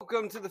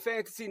Welcome to the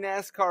Fantasy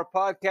NASCAR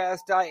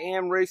podcast. I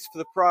am Race for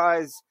the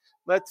Prize.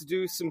 Let's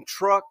do some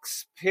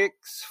trucks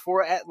picks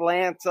for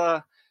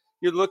Atlanta.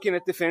 You're looking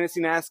at the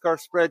Fantasy NASCAR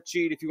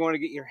spreadsheet. If you want to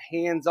get your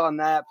hands on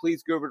that,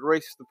 please go over to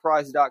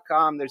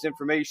racefortheprize.com. There's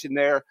information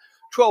there.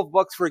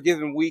 $12 for a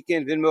given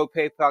weekend, Venmo,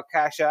 PayPal,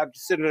 Cash App.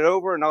 Just send it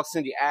over and I'll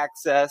send you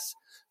access.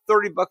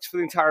 $30 for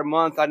the entire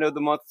month. I know the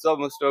month is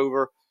almost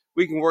over.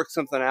 We can work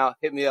something out.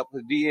 Hit me up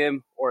with a DM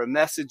or a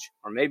message,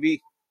 or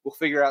maybe we'll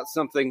figure out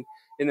something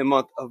in the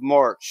month of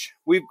March.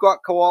 We've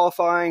got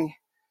qualifying.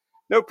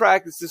 No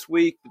practice this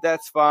week, but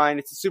that's fine.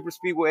 It's a super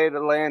speedway at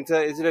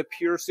Atlanta. Is it a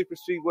pure super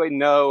speedway?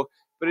 No,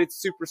 but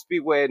it's super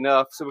speedway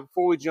enough. So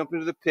before we jump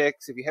into the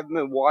picks, if you haven't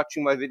been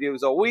watching my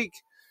videos all week,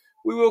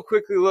 we will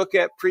quickly look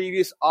at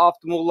previous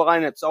optimal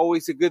lineups.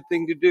 Always a good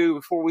thing to do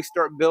before we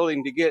start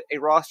building to get a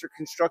roster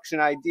construction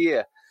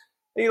idea.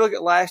 And you look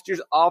at last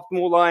year's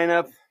optimal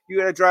lineup. You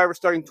had a driver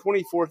starting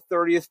 24th,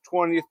 30th,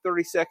 20th,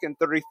 32nd,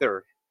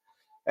 33rd.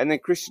 And then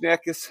Christian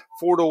Eckes,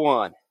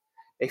 4-1.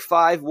 A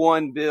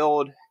 5-1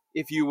 build,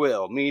 if you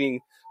will, meaning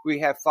we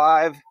have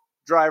 5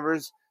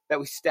 drivers that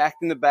we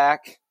stacked in the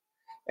back,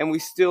 and we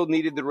still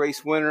needed the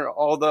race winner,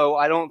 although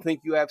I don't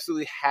think you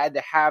absolutely had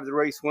to have the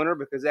race winner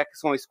because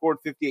Eckes only scored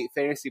 58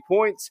 fantasy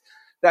points.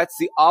 That's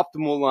the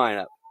optimal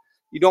lineup.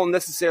 You don't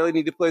necessarily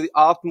need to play the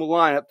optimal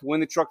lineup to win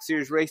the Truck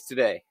Series race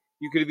today.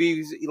 You could have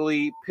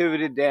easily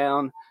pivoted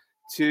down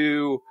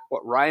to,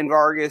 Ryan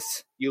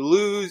Vargas. You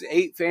lose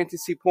 8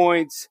 fantasy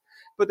points,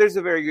 but there's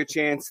a very good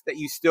chance that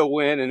you still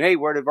win. And hey,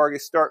 where did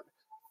Vargas start?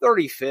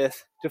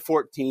 35th to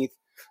 14th.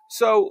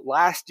 So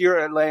last year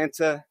at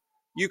Atlanta,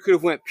 you could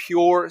have went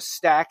pure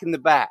stack in the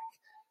back.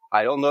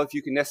 I don't know if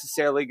you can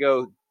necessarily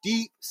go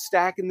deep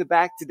stack in the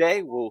back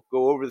today. We'll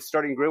go over the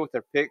starting grid with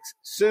our picks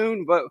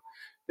soon, but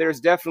there's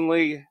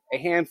definitely a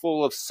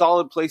handful of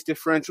solid place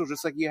differentials,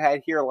 just like you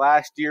had here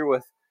last year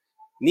with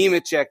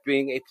Nemechek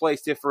being a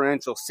place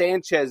differential,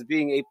 Sanchez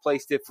being a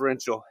place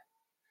differential.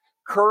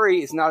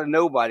 Curry is not a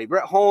nobody.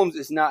 Brett Holmes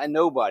is not a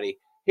nobody.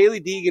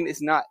 Haley Deegan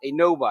is not a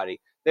nobody.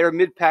 They are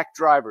mid-pack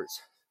drivers.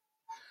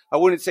 I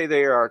wouldn't say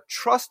they are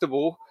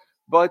trustable,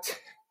 but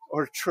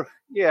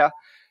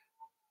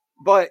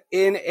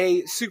in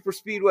a super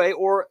speedway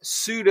or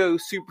pseudo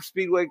super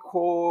speedway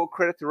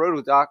credit to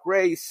Rotodoc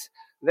race,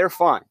 they're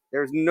fine.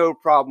 There's no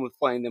problem with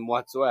playing them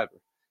whatsoever.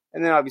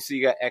 And then obviously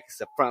you got X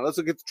up front. Let's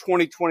look at the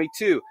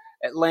 2022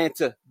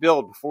 Atlanta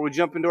build before we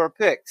jump into our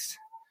picks.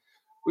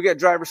 We got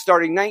drivers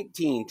starting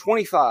 19,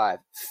 25,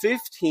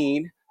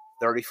 15,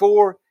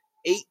 34,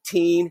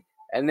 18,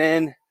 and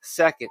then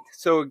second.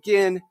 So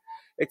again,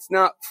 it's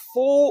not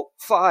full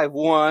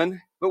 5-1,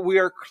 but we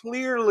are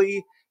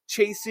clearly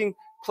chasing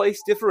place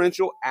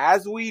differential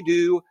as we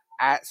do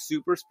at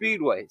super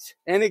speedways.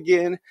 And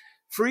again,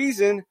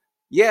 Friesen,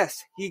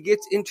 yes, he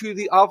gets into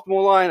the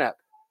optimal lineup,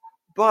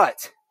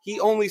 but he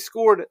only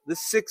scored the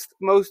 6th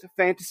most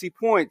fantasy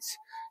points.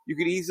 You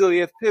could easily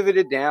have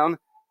pivoted down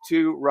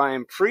to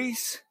Ryan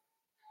Preece.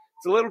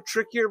 It's a little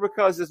trickier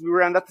because as we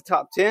round up the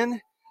top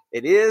 10,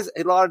 it is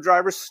a lot of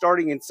drivers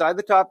starting inside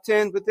the top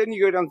 10, but then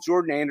you go down to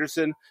Jordan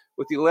Anderson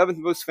with the 11th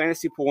most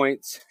fantasy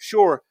points.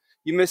 Sure,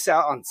 you miss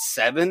out on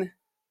 7.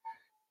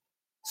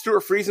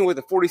 Stuart Friesen with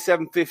a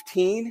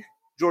 47.15.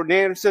 Jordan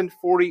Anderson,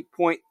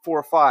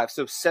 40.45.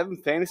 So 7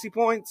 fantasy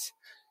points.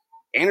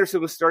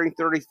 Anderson was starting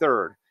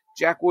 33rd.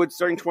 Jack Wood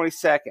starting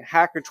 22nd.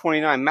 Hacker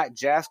 29. Matt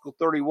Jaskell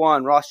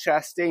 31. Ross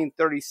Chastain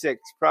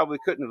 36. Probably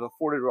couldn't have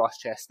afforded Ross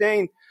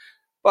Chastain,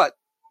 but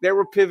there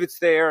were pivots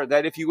there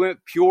that if you went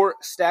pure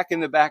stack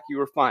in the back, you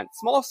were fine.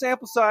 Small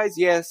sample size,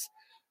 yes,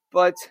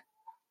 but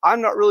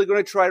I'm not really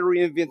going to try to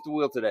reinvent the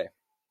wheel today.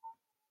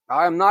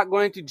 I'm not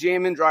going to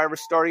jam in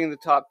drivers starting in the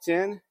top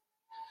 10.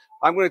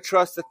 I'm going to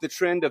trust that the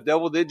trend of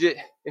double-digit,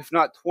 if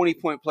not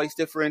 20-point place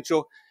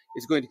differential,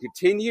 is going to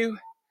continue.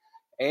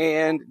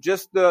 And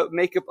just the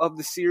makeup of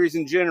the series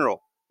in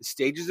general. The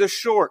stages are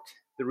short.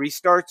 The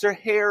restarts are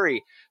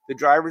hairy. The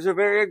drivers are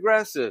very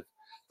aggressive.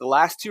 The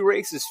last 2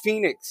 races,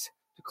 Phoenix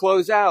to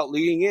close out,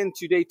 leading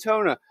into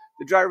Daytona,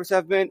 the drivers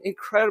have been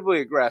incredibly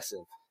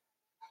aggressive.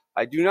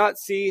 I do not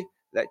see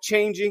that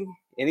changing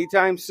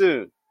anytime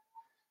soon.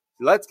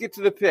 Let's get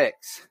to the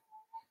picks.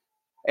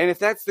 And if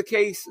that's the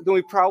case, then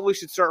we probably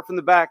should start from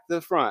the back to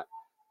the front.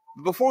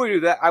 But before we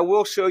do that, I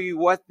will show you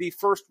what the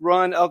first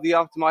run of the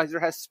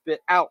optimizer has spit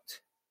out.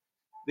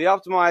 The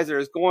optimizer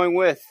is going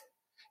with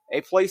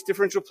a place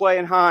differential play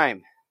in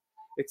Heim.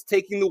 It's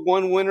taking the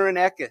 1 winner in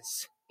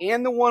Eckes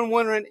and the 1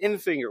 winner in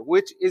Enfinger,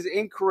 which is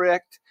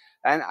incorrect,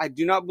 and I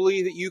do not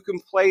believe that you can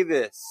play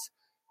this.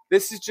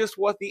 This is just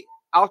what the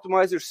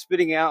optimizer is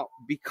spitting out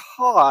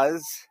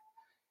because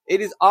it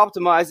is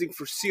optimizing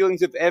for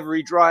ceilings of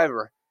every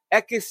driver.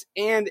 Eckes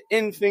and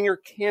Enfinger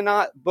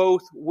cannot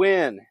both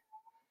win.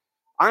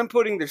 I'm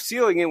putting their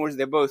ceiling in where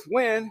they both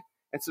win,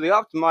 and so the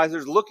optimizer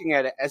is looking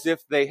at it as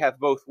if they have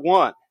both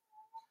won.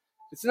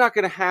 It's not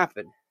going to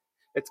happen.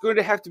 It's going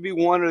to have to be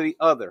one or the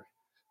other.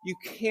 You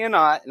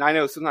cannot, and I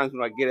know sometimes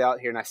when I get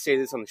out here and I say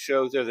this on the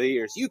shows over the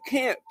years, you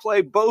can't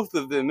play both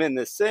of them in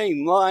the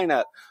same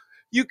lineup.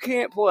 You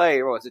can't play,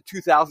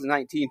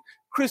 2019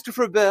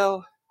 Christopher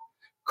Bell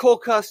Cole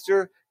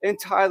Custer and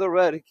Tyler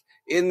Reddick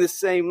in the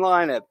same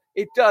lineup.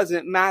 It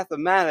doesn't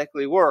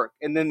mathematically work.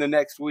 And then the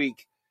next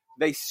week,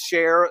 they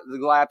share the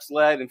laps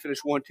led and finish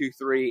 1, 2,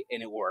 3,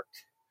 and it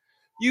worked.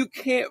 You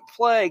can't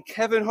play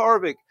Kevin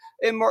Harvick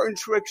and Martin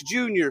Truex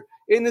Jr.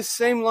 in the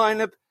same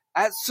lineup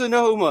at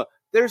Sonoma.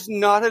 There's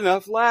not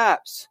enough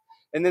laps.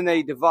 And then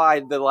they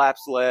divide the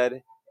laps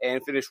led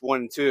and finish 1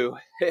 and 2.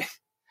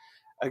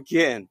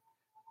 Again.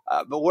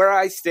 But where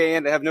I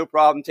stand, I have no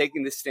problem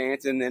taking this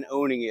stance and then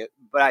owning it.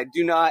 But I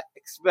do not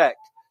expect,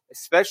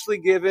 especially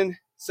given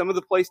some of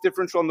the place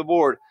differential on the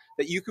board,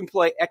 that you can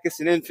play Eckes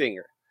and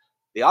Enfinger.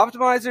 The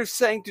optimizer is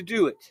saying to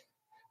do it.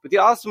 But the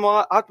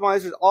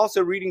optimizer is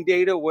also reading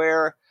data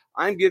where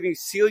I'm giving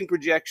ceiling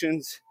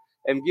projections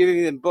and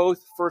giving them both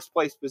first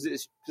place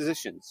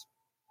positions.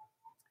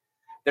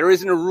 There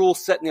isn't a rule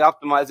set in the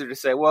optimizer to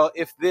say, well,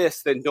 if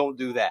this, then don't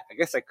do that. I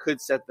guess I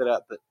could set that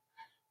up, but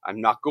I'm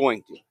not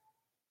going to.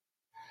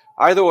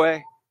 Either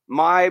way,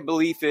 my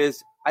belief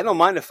is I don't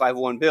mind a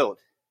 5-1 build,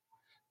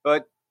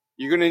 but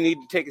you're going to need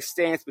to take a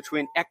stance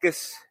between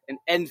Eckes and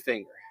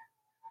Enfinger.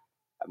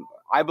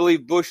 I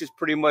believe Busch is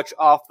pretty much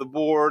off the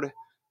board.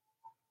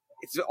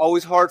 It's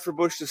always hard for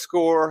Busch to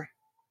score.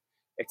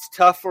 It's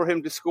tough for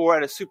him to score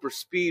at a super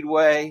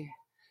speedway,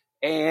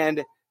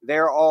 and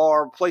there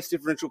are place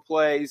differential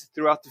plays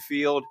throughout the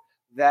field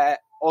that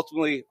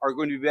ultimately are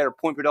going to be better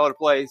point per dollar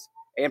plays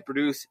and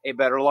produce a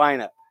better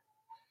lineup.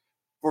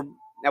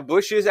 Now,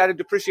 Busch is at a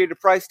depreciated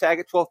price tag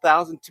at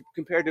 $12,000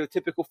 compared to a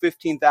typical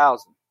 $15,000.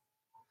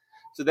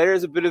 So there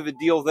is a bit of a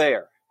deal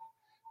there.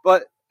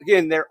 But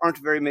again, there aren't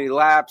very many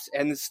laps,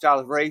 and this style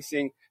of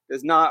racing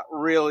does not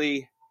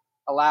really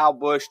allow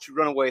Busch to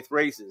run away with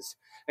races.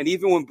 And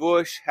even when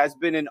Busch has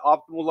been in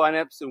optimal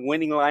lineups and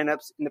winning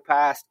lineups in the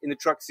past in the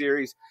Truck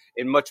Series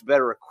in much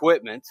better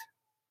equipment,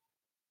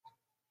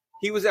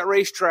 he was at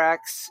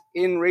racetracks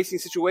in racing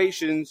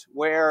situations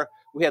where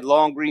we had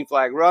long green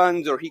flag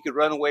runs, or he could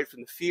run away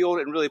from the field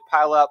and really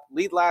pile up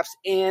lead laps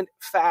and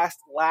fast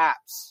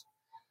laps.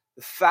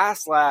 The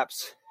fast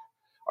laps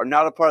are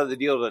not a part of the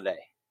deal today.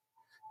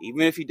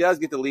 Even if he does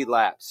get the lead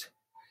laps,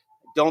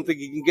 I don't think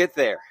he can get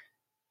there.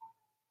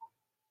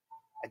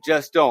 I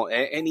just don't.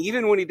 And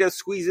even when he does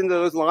squeeze into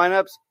those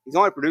lineups, he's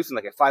only producing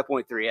like a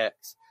 5.3x.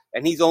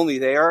 And he's only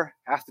there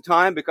half the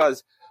time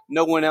because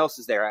no one else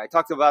is there. I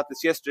talked about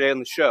this yesterday on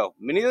the show.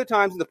 Many of the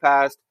times in the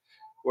past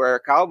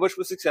where Kyle Busch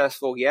was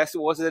successful, yes,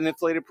 it wasn't an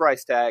inflated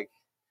price tag.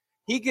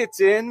 He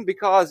gets in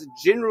because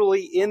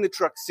generally in the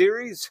Truck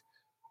Series,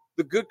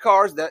 the good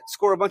cars that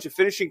score a bunch of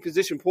finishing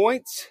position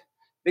points,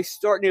 they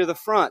start near the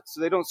front,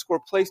 so they don't score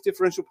place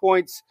differential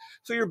points.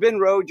 So your Ben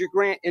Rhodes, your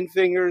Grant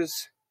Enfingers,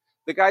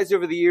 the guys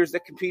over the years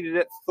that competed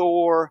at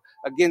Thor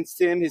against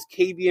him, his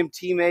KBM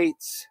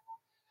teammates,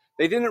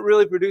 they didn't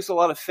really produce a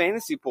lot of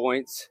fantasy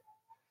points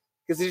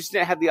because they just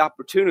didn't have the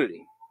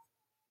opportunity.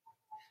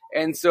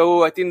 And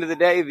so at the end of the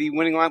day, the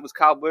winning line was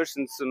Kyle Busch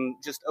and some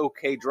just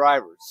okay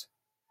drivers.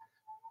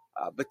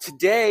 But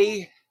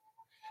today,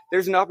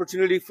 there's an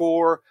opportunity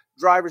for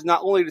drivers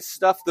not only to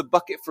stuff the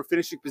bucket for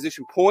finishing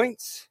position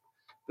points,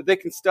 but they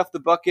can stuff the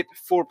bucket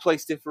for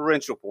place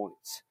differential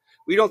points.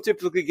 We don't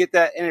typically get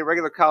that in a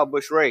regular Kyle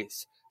Busch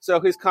race.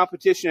 So his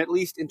competition, at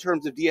least in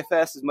terms of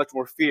DFS, is much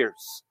more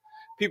fierce.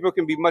 People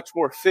can be much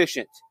more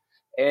efficient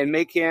and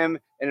make him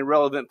an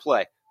irrelevant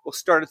play. We'll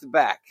start at the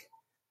back.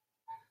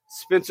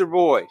 Spencer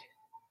Boyd.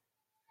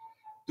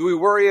 Do we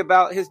worry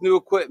about his new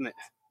equipment?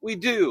 We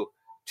do,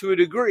 to a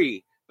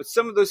degree, but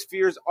some of those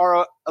fears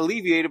are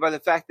alleviated by the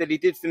fact that he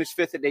did finish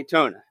 5th at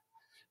Daytona.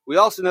 We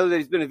also know that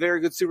he's been a very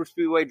good super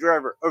speedway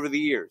driver over the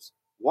years.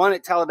 Won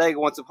at Talladega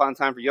once upon a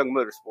time for Young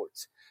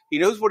Motorsports. He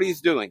knows what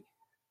he's doing.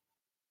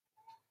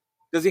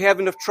 Does he have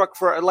enough truck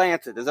for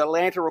Atlanta? Does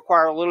Atlanta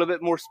require a little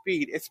bit more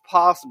speed? It's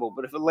possible,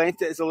 but if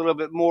Atlanta is a little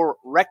bit more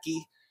wrecky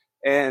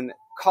and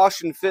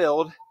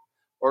caution-filled,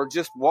 or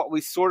just what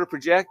we sort of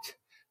project,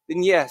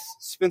 then yes,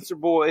 Spencer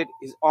Boyd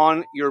is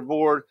on your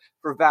board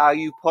for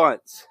value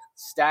punts,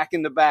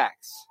 stacking the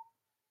backs.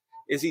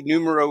 Is he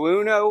numero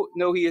uno?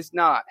 No, he is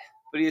not,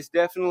 but he is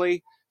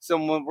definitely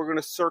someone we're going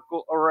to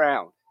circle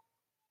around.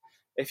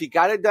 If he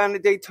got it done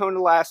at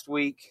Daytona last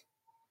week,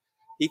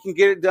 he can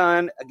get it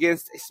done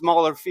against a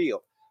smaller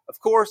field. Of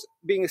course,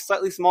 being a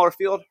slightly smaller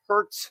field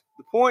hurts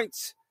the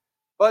points,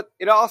 but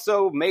it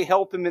also may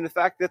help him in the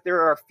fact that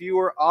there are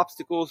fewer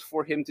obstacles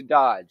for him to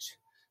dodge.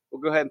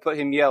 We'll go ahead and put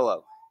him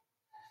yellow.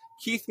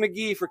 Keith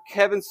McGee for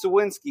Kevin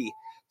Sawinski.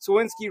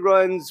 Sawinski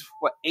runs,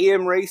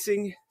 AM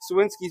Racing?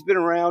 Sawinski's been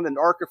around in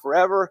ARCA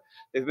forever.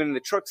 They've been in the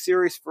Truck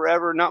Series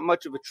forever. Not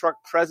much of a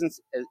truck presence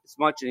as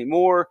much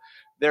anymore.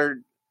 They're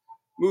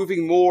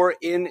moving more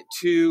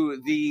into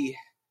the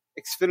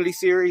Xfinity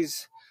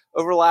Series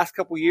over the last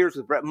couple years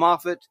with Brett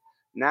Moffitt.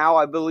 Now,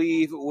 I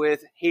believe,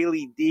 with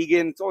Haley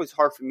Deegan. It's always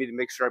hard for me to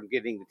make sure I'm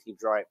getting the teams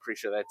right. Pretty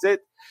sure that's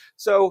it.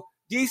 So,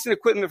 decent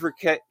equipment for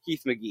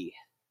Keith McGee.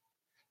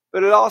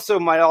 But it also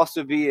might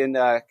also be in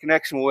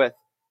connection with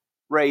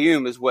Ray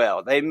Hume as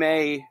well. They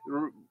may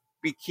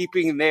be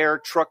keeping their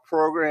truck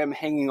program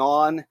hanging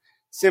on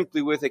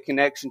simply with a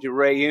connection to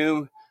Ray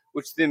Hume,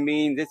 which then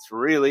means it's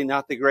really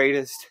not the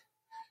greatest.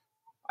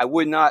 I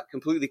would not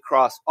completely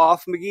cross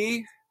off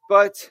McGee,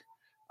 but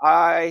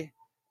I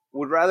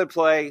would rather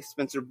play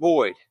Spencer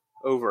Boyd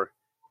over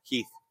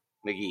Keith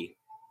McGee.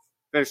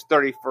 Finished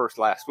 31st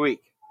last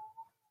week.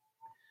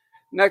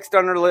 Next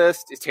on our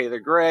list is Taylor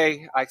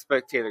Gray. I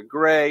expect Taylor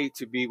Gray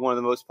to be one of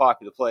the most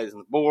popular plays on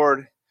the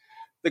board.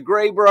 The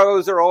Gray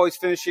Bros are always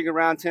finishing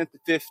around 10th to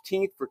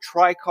 15th for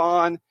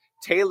Tricon.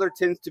 Taylor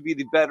tends to be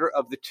the better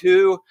of the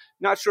two.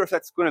 Not sure if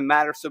that's going to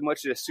matter so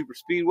much at a super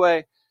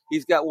speedway.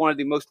 He's got one of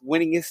the most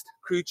winningest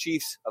crew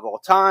chiefs of all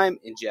time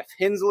in Jeff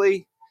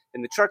Hensley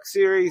in the Truck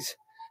Series.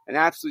 An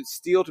absolute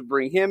steal to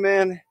bring him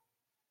in. I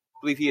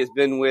believe he has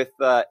been with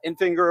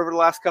Enfinger over the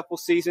last couple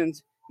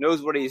seasons.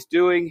 Knows what he's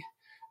doing.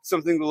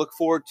 Something to look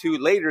forward to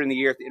later in the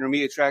year at the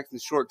intermediate tracks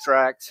and short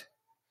tracks.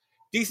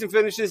 Decent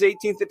finishes,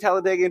 18th at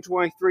Talladega in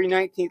 23,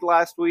 19th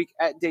last week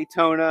at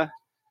Daytona.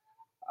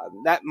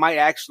 That might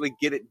actually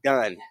get it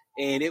done,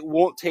 and it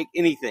won't take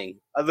anything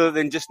other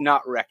than just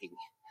not wrecking.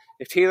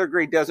 If Taylor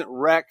Gray doesn't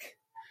wreck,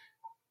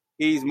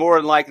 he's more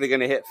than likely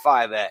going to hit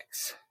 5X.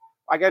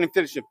 I got him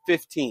finishing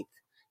 15th,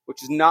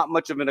 which is not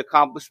much of an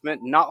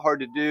accomplishment, not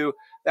hard to do.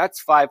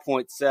 That's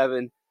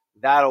 5.7.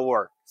 That'll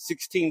work.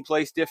 16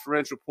 place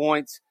differential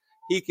points.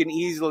 He can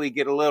easily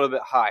get a little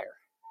bit higher.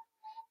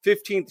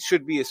 15th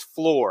should be his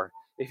floor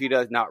if he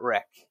does not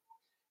wreck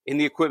in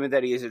the equipment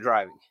that he is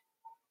driving.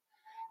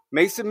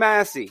 Mason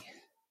Massey.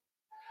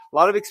 A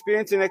lot of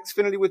experience in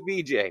Xfinity with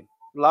BJ.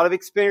 A lot of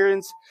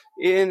experience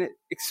in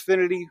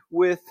Xfinity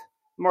with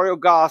Mario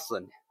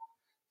Gosselin.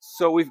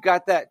 So we've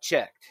got that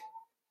checked.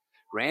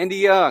 Randy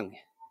Young.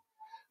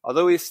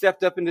 Although he has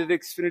stepped up into the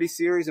Xfinity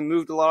Series and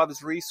moved a lot of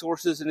his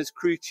resources and his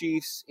crew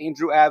chiefs,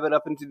 Andrew Abbott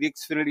up into the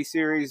Xfinity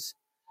Series,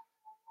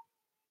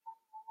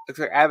 looks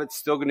like Abbott's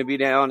still going to be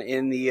down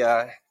in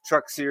the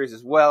Truck Series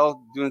as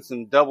well, doing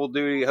some double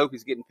duty. I hope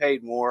he's getting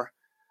paid more.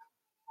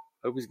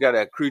 Hope he's got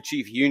a crew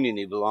chief union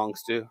he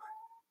belongs to.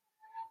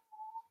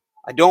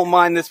 I don't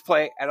mind this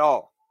play at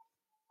all.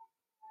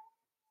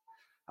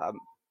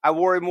 I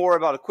worry more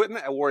about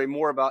equipment. I worry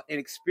more about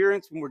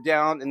inexperience when we're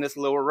down in this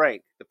lower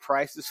rank. The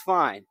price is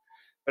fine.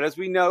 But as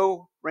we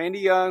know, Randy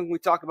Young, we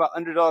talk about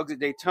underdogs at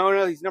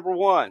Daytona. He's number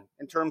one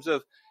in terms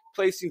of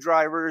placing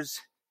drivers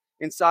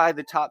inside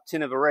the top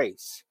 10 of a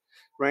race.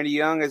 Randy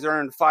Young has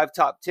earned 5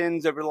 top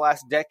 10s over the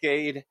last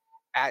decade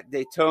at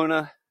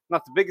Daytona.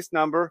 Not the biggest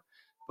number,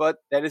 but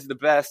that is the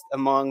best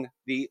among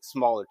the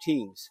smaller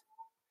teams.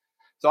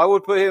 So I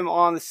would put him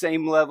on the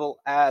same level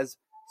as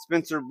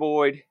Spencer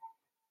Boyd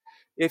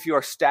if you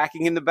are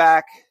stacking in the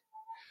back,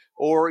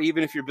 or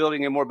even if you're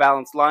building a more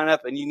balanced lineup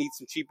and you need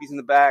some cheapies in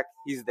the back,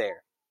 he's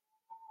there.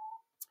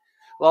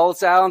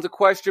 Lawless Allen's a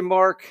question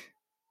mark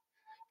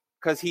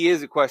because he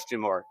is a question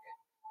mark.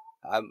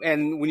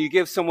 And when you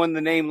give someone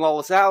the name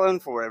Lawless Allen,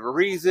 for whatever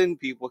reason,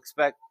 people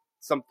expect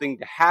something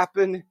to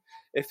happen.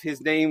 If his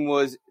name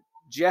was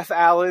Jeff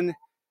Allen,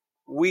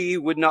 we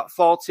would not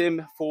fault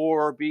him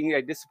for being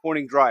a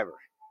disappointing driver.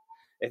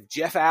 If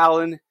Jeff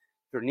Allen,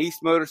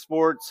 Bernice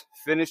Motorsports,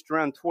 finished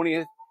around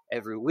 20th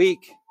every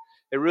week,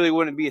 it really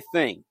wouldn't be a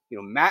thing. You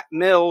know, Matt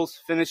Mills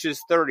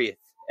finishes 30th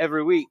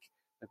every week.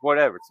 Like,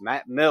 whatever, it's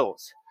Matt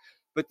Mills.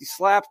 But you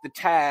slap the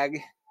tag,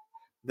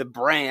 the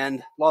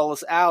brand,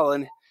 Lawless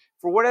Allen,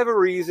 for whatever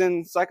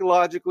reason,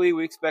 psychologically,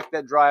 we expect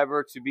that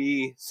driver to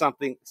be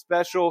something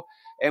special.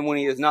 And when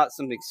he is not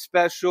something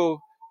special,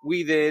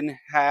 we then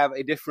have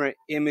a different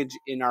image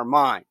in our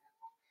mind.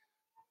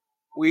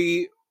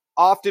 We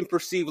often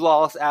perceive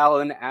Lawless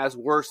Allen as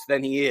worse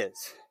than he is.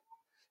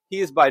 He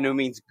is by no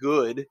means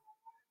good.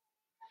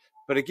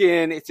 But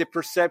again, it's a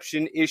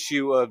perception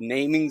issue of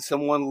naming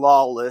someone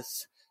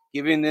lawless,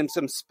 giving them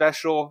some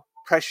special,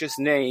 precious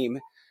name,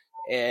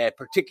 a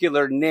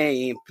particular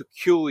name,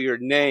 peculiar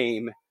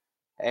name,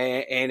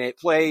 and it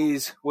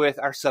plays with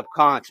our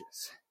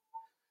subconscious.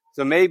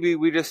 So maybe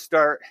we just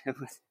start,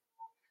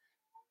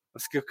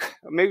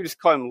 maybe just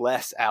call him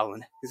Less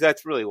Allen, because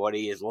that's really what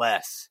he is,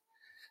 less.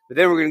 But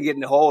then we're going to get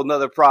into a whole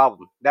nother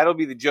problem. That'll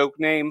be the joke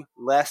name,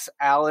 Less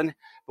Allen.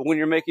 But when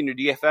you're making your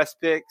DFS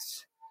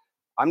picks,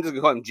 I'm just going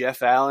to call him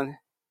Jeff Allen.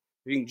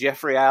 Being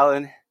Jeffrey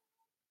Allen,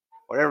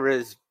 whatever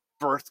his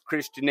birth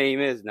Christian name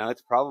is. No,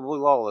 it's probably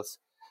Lawless.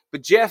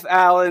 But Jeff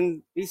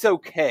Allen, he's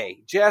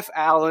okay. Jeff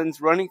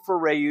Allen's running for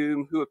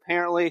Rayum, who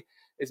apparently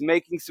is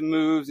making some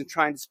moves and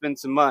trying to spend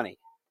some money.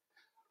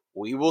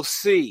 We will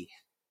see.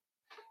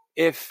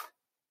 If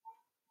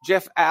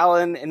Jeff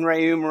Allen and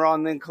Rayum are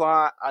on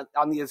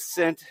the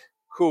ascent,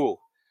 cool.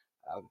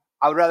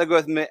 I would rather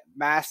go with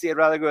Massey. I'd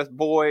rather go with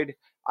Boyd.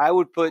 I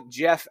would put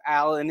Jeff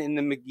Allen in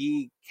the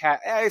McGee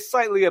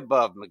slightly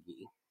above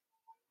McGee.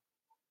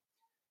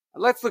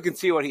 Let's look and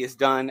see what he has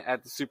done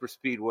at the super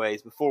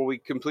speedways before we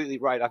completely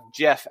write off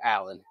Jeff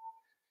Allen.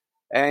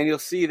 And you'll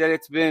see that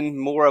it's been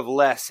more of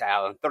Less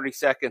Allen.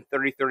 32nd,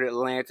 33rd at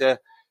Atlanta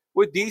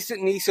with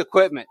decent nice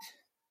equipment.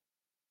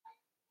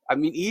 I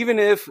mean, even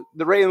if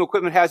the Rayum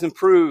equipment has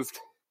improved,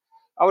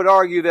 I would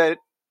argue that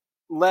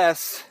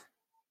Less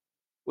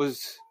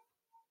was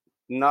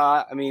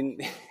not,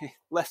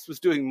 Less was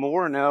doing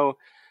more. No,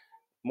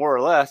 more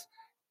or less.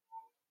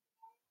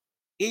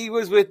 He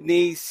was with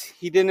Nice.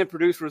 He didn't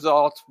produce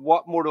results.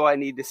 What more do I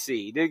need to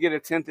see? He did get a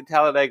 10th at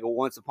Talladega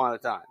once upon a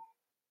time.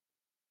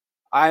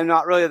 I'm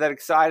not really that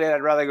excited.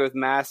 I'd rather go with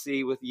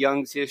Massey with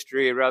Young's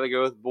history. I'd rather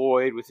go with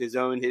Boyd with his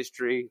own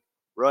history,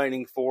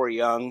 running for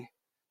Young.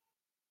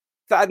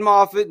 Thad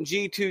Moffitt and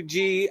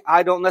G2G,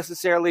 I don't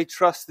necessarily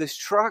trust this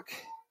truck.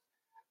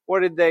 What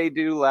did they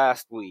do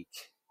last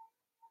week?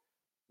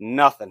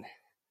 Nothing.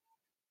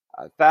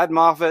 Thad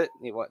Moffitt,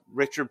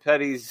 Richard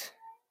Petty's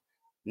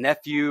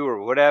nephew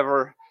or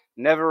whatever,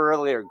 never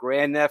really, or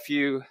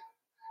grandnephew,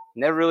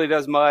 never really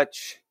does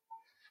much.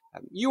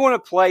 You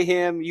want to play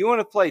him, you want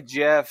to play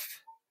Jeff,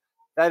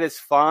 that is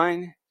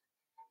fine.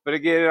 But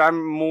again,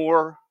 I'm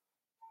more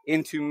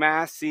into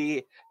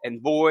Massey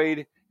and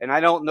Boyd, and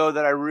I don't know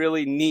that I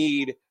really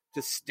need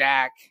to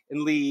stack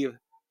and leave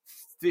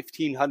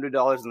 $1,500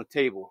 on the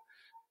table.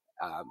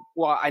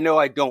 Well, I know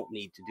I don't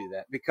need to do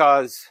that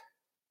because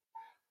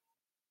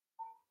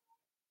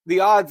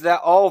the odds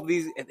that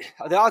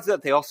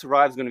they all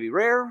survive is going to be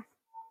rare.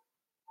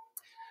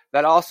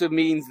 That also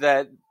means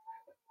that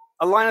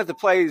a lineup that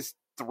plays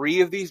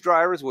 3 of these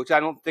drivers, which I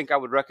don't think I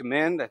would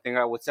recommend. I think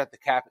I would set the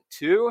cap at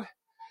 2.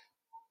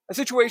 A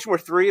situation where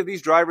 3 of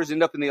these drivers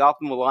end up in the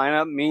optimal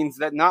lineup means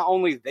that not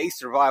only they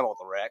survive all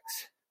the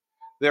wrecks,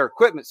 their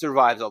equipment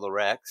survives all the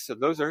wrecks. So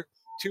those are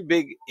 2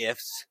 big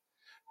ifs.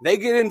 They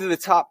get into the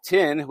top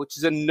 10, which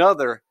is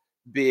another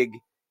big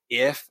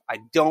if. I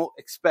don't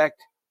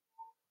expect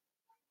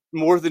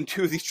more than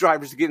 2 of these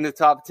drivers to get in the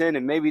top 10,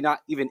 and maybe not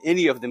even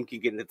any of them can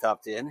get in the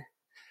top 10.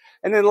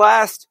 And then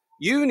last,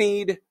 you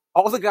need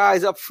all the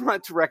guys up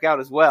front to wreck out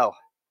as well.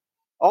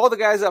 All the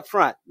guys up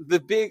front, the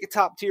big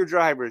top tier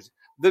drivers,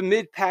 the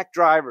mid-pack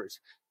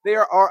drivers.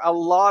 There are a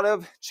lot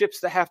of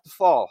chips that have to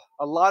fall.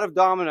 A lot of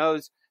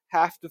dominoes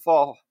have to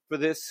fall for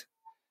this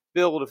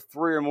build of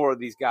 3 or more of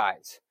these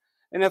guys.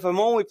 And if I'm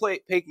only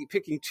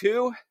picking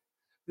 2,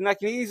 then I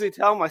can easily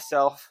tell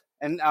myself,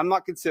 and I'm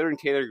not considering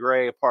Taylor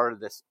Gray a part of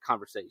this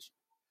conversation.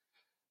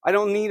 I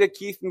don't need a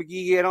Keith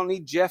McGee. I don't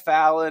need Jeff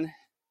Allen.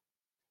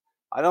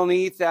 I don't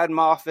need Thad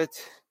Moffitt.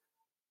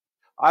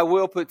 I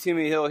will put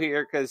Timmy Hill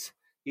here because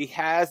he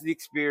has the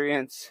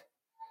experience.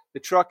 The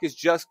truck is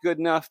just good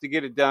enough to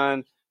get it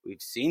done.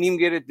 We've seen him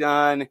get it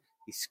done.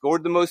 He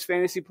scored the most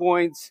fantasy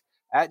points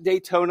at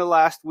Daytona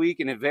last week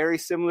in a very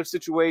similar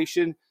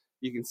situation.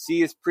 You can see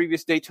his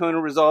previous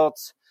Daytona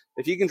results.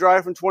 If he can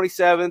drive from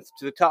 27th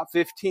to the top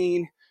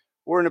 15,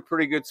 we're in a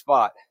pretty good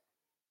spot.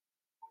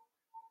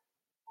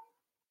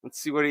 Let's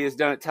see what he has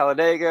done at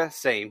Talladega.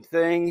 Same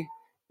thing.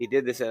 He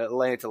did this at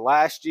Atlanta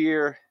last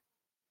year.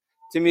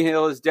 Timmy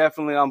Hill is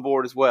definitely on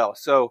board as well.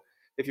 So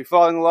if you're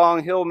following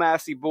along, Hill,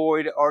 Massey,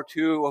 Boyd are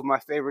 2 of my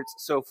favorites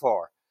so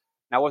far.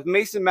 Now with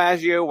Mason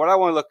Maggio, what I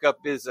want to look up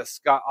is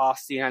Scott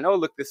Austin. I know I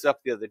looked this up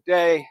the other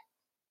day,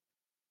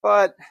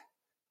 but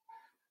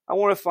I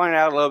want to find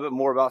out a little bit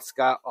more about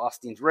Scott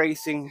Austin's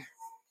racing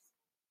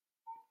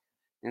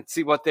and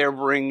see what they're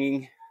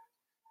bringing.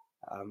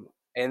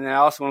 And then I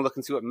also want to look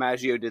and see what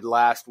Maggio did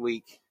last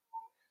week.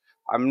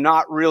 I'm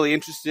not really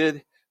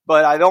interested,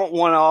 but I don't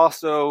want to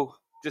also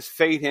just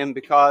fade him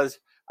because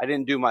I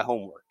didn't do my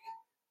homework.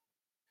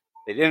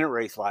 They didn't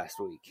race last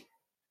week.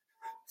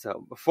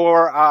 So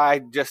before I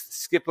just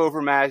skip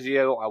over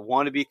Maggio, I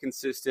want to be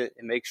consistent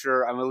and make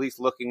sure I'm at least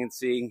looking and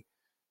seeing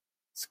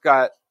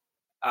Scott.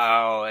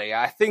 Oh,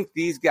 yeah, I think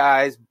these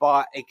guys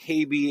bought a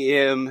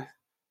KBM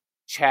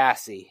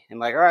chassis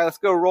and all right, let's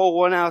go roll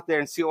one out there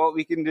and see what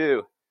we can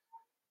do.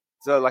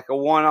 So like a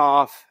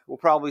one-off, we'll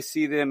probably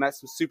see them at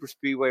some super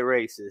speedway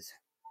races.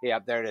 Yeah,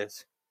 there it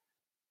is.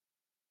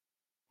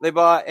 They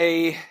bought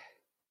it's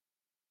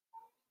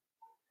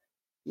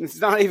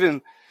not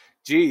even,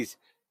 geez,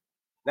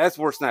 that's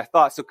worse than I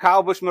thought. So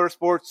Kyle Busch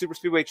Motorsports super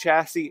speedway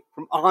chassis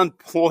from On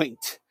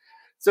Point.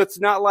 So it's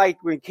not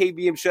like when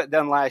KBM shut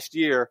down last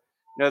year,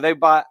 they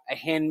bought a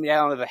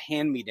hand-me-down of a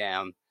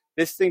hand-me-down.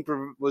 This thing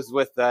was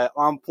with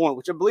On Point,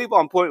 which I believe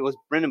On Point was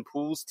Brendan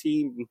Poole's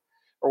team,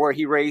 or where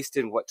he raced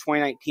in,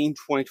 2019,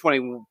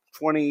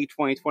 2020,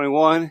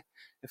 2021,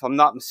 if I'm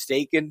not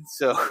mistaken.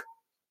 So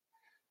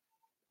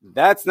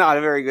that's not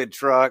a very good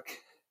truck.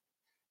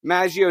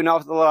 Maggio, not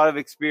with a lot of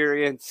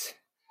experience.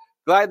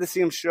 Glad to see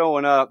him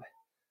showing up,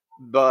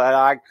 but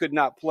I could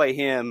not play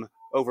him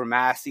over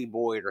Massey,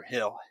 Boyd, or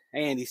Hill.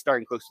 And he's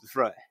starting close to the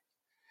front.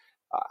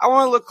 I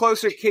want to look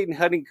closer at Caden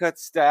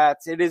Honeycutt's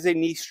stats. It is a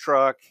niche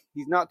truck.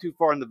 He's not too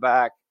far in the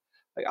back.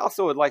 I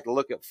also would like to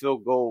look at Phil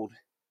Gould,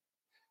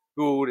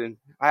 and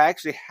I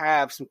actually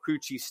have some crew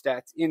chief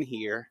stats in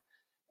here.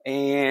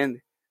 And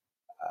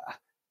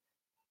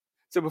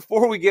so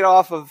before we get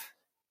off of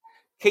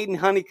Caden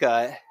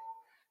Honeycutt,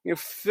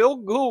 Phil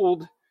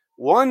Gould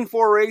won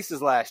 4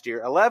 races last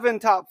year, 11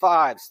 top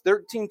 5s,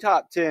 13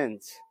 top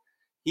 10s.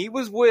 He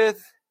was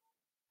with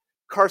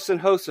Carson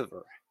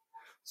Hocevar.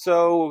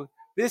 So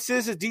this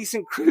is a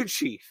decent crew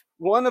chief,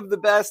 one of the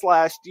best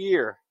last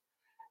year.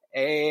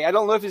 I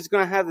don't know if he's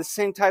going to have the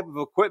same type of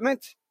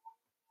equipment,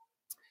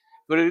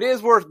 but it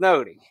is worth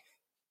noting.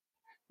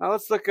 Now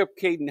let's look up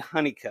Caden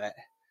Honeycutt.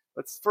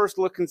 let's first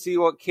look and see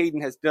what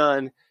Caden has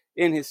done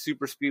in his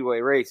super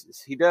speedway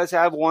races. He does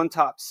have one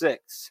top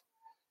 6.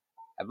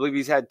 I believe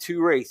he's had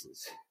 2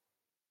 races.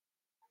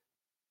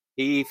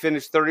 He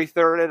finished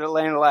 33rd at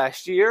Atlanta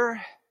last year,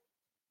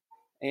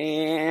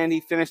 and he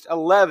finished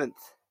 11th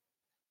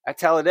at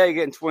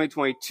Talladega in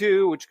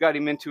 2022, which got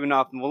him into an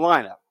optimal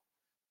lineup,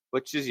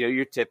 which is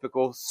your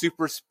typical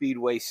super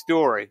speedway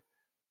story.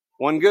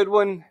 One good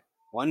one,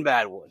 one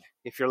bad one,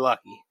 if you're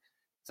lucky.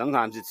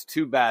 Sometimes it's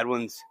 2 bad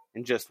ones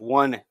and just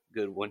 1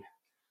 good one.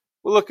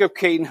 We'll look up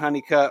Caden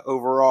Honeycutt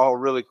overall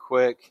really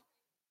quick.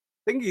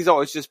 I think he's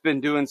always just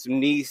been doing some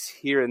Nice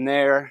here and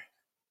there.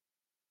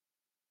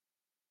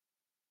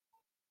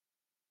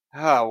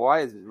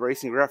 Why is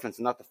Racing Reference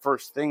not the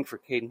first thing for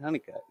Caden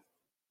Honeycutt?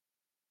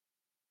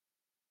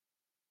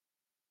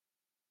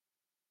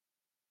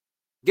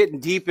 Getting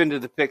deep into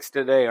the picks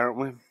today, aren't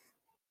we?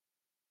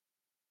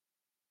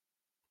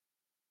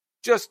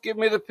 Just give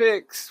me the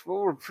picks.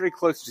 Well, we're pretty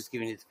close to just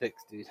giving you the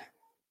picks, dude.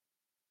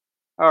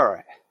 All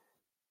right.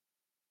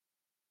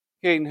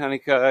 Caden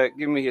Honeycutt,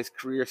 give me his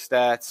career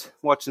stats.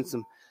 Watching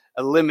some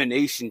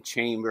Elimination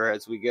Chamber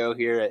as we go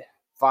here at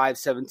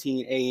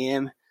 5:17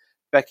 a.m.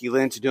 Becky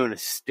Lynch doing a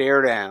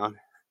stare down.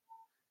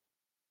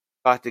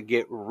 About to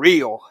get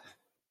real.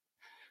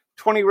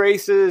 20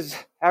 races,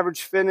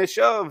 average finish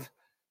of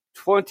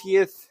 20th.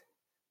 Let's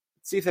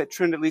see if that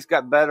trend at least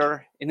got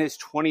better in his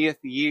 20th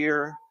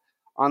year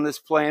on this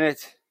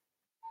planet.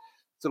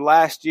 So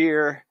last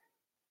year,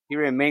 he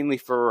ran mainly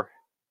for,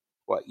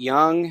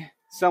 Young,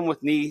 some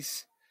with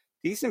Nice.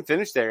 Decent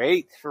finish there,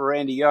 8th for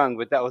Randy Young,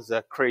 but that was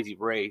a crazy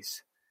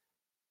race.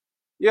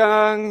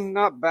 Young,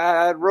 not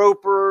bad.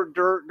 Roper,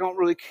 Dirt, don't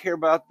really care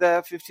about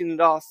that. 15 and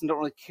Dawson, don't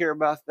really care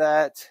about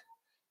that.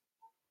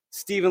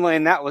 Stephen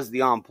Lane, that was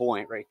the on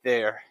point right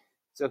there.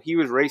 So he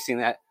was racing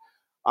that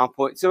on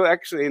point. So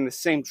actually in the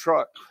same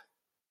truck.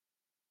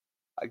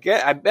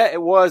 I bet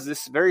it was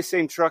this very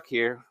same truck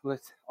here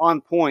with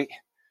on point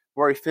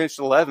where he finished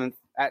 11th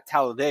at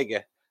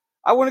Talladega.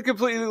 I wouldn't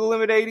completely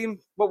eliminate him,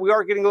 but we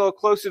are getting a little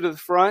closer to the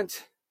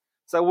front.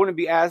 So I wouldn't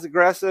be as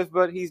aggressive,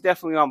 but he's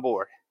definitely on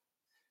board.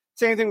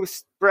 Same thing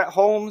with Brett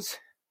Holmes.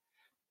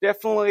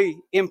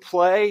 Definitely in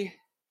play.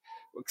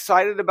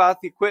 Excited about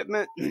the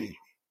equipment.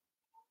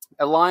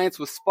 Alliance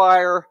with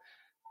Spire.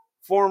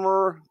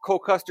 Former Cole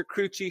Custer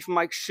crew chief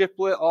Mike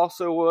Shiplett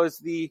also was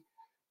the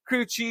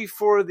crew chief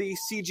for the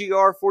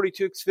CGR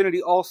 42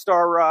 Xfinity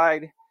All-Star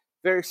ride.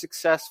 Very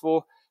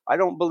successful. I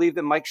don't believe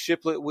that Mike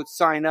Shiplett would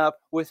sign up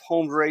with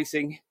Holmes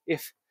Racing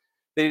if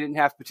they didn't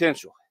have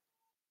potential.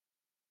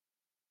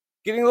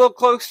 Getting a little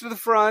close to the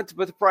front,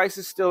 but the price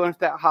is still not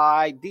that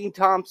high. Dean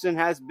Thompson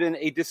has been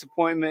a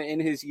disappointment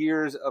in his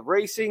years of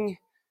racing.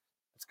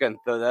 Let's go and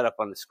throw that up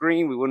on the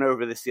screen. We went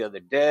over this the other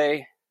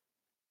day,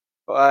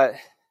 but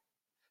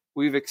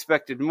we've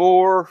expected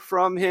more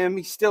from him.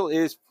 He still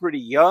is pretty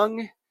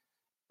young,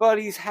 but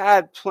he's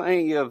had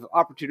plenty of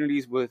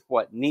opportunities with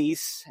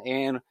Nice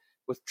and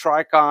with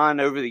Tricon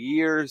over the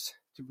years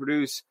to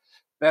produce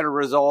better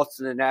results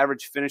than an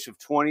average finish of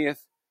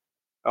 20th.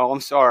 Oh,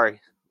 I'm sorry.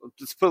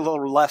 Let's put a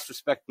little less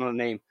respect on the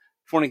name.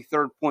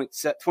 23.7.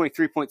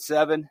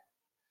 So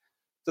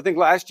I think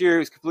last year he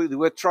was completely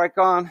with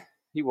Tricon.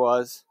 He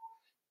was.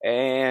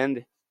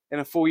 And in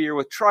a full year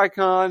with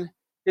Tricon,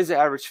 his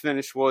average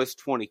finish was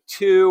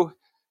 22.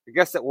 I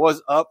guess that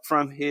was up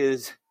from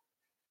his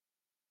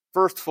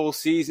first full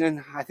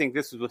season. I think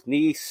this was with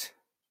Nice.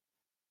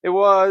 It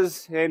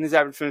was, and his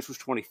average finish was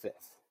 25th.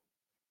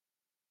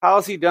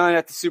 How's he done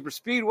at the super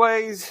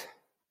speedways?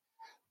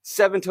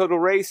 7 total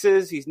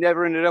races. He's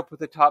never ended up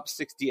with a top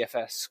 6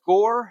 DFS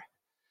score.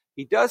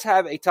 He does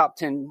have a top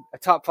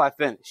 5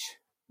 finish.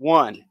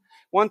 One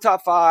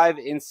top 5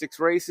 in 6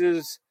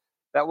 races.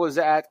 That was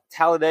at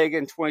Talladega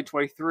in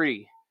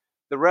 2023.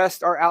 The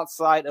rest are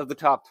outside of the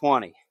top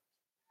 20.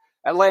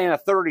 Atlanta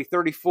 30,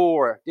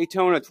 34.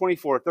 Daytona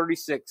 24,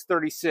 36,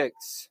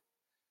 36.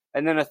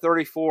 And then a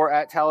 34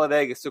 at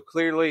Talladega. So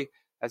clearly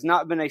has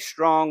not been a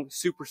strong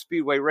super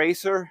speedway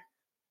racer.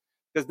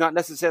 Does not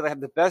necessarily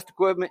have the best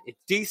equipment.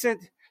 It's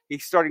decent.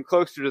 He's starting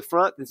closer to the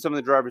front than some of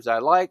the drivers I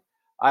like.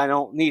 I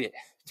don't need it.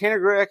 Tanner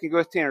Gray, I can go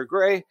with Tanner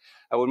Gray.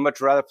 I would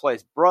much rather play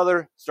his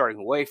brother,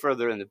 starting way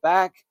further in the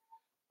back.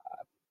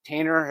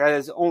 Tanner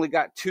has only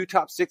got 2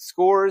 top 6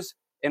 scores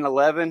in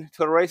 11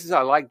 total races.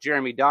 I like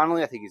Jeremy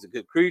Donnelly. I think he's a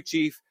good crew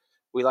chief.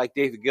 We like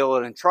David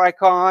Gillett and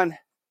Tricon.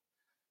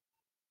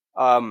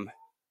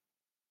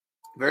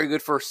 Very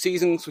good first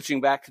season,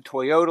 switching back to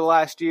Toyota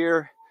last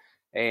year.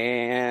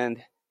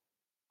 And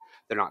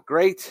they're not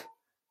great,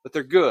 but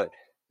they're good.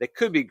 They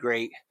could be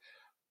great.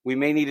 We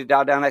may need to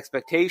dial down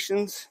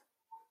expectations.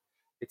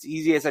 It's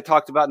easy, as I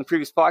talked about in the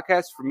previous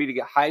podcast, for me to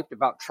get hyped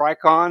about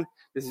Tricon.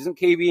 This isn't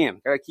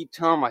KBM. Gotta keep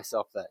telling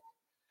myself that.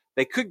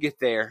 They could get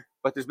there,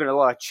 but there's been a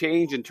lot of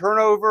change and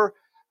turnover.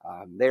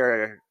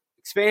 They're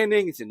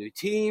expanding. It's a new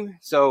team.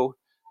 So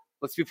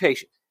let's be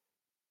patient.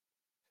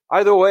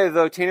 Either way,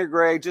 though, Tanner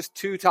Gray, just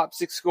 2 top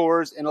 6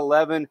 scores in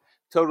 11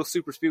 total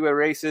super speedway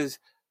races.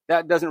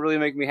 that doesn't really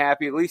make me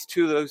happy. At least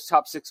 2 of those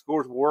top 6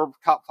 scores were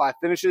top 5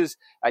 finishes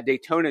at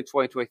Daytona in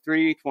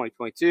 2023,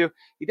 2022.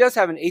 He does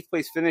have an 8th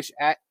place finish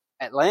at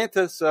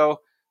Atlanta,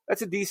 so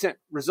that's a decent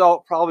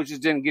result. Probably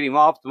just didn't get him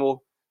optimal.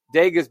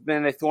 Dega's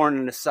been a thorn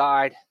in the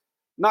side.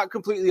 Not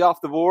completely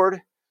off the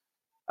board.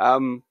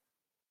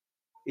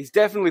 He's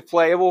definitely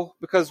playable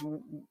because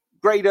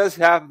Gray does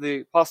have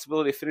the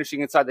possibility of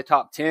finishing inside the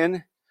top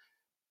 10,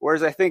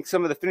 whereas I think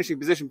some of the finishing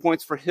position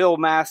points for Hill,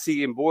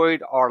 Massey, and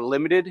Boyd are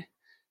limited,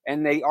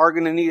 and they are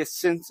going to need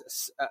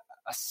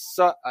a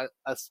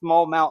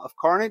small amount of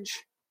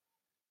carnage.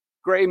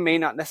 Gray may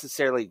not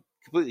necessarily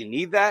completely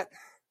need that,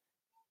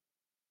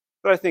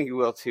 but I think he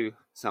will to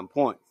some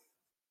point.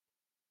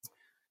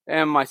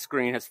 And my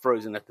screen has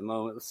frozen at the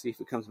moment. Let's see if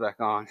it comes back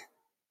on.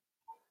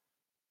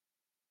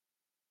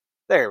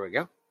 There we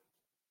go.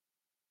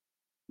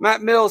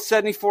 Matt Mills,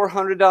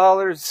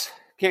 $7,400.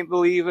 Can't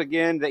believe,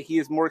 again, that he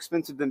is more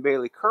expensive than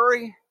Bailey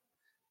Curry.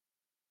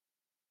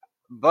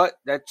 But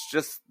that's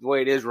just the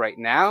way it is right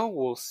now.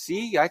 We'll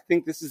see. I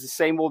think this is the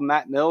same old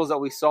Matt Mills that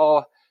we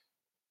saw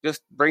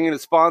just bringing a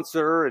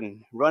sponsor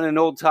and running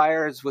old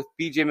tires with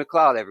BJ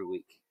McLeod every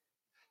week.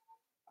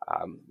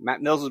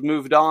 Matt Mills has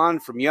moved on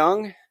from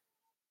Young,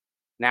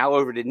 now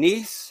over to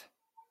Nice.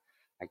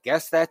 I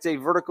guess that's a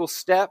vertical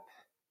step,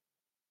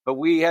 but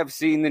we have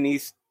seen the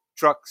Nice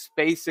trucks,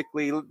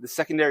 basically the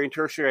secondary and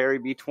tertiary,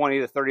 be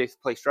 20 to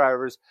 30th place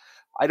drivers.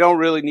 I don't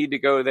really need to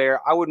go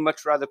there. I would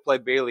much rather play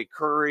Bailey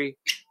Curry.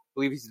 I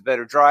believe he's the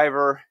better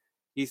driver.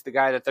 He's the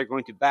guy that they're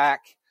going to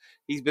back.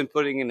 He's been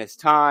putting in his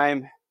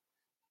time.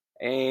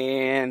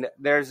 And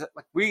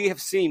we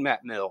have seen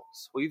Matt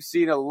Mills. We've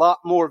seen a lot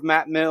more of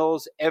Matt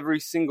Mills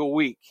every single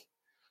week.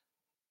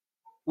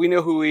 We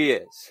know who he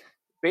is.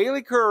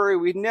 Bailey Curry,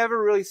 we've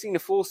never really seen a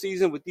full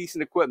season with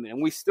decent equipment,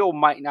 and we still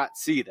might not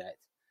see that.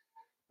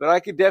 But I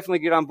could definitely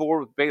get on board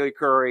with Bailey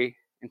Curry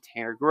and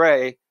Tanner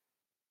Gray,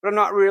 but I'm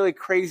not really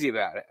crazy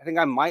about it. I think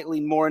I might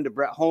lean more into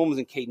Brett Holmes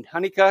and Caden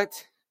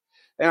Honeycutt,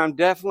 and I'm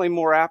definitely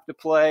more apt to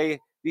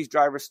play these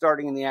drivers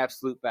starting in the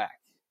absolute back.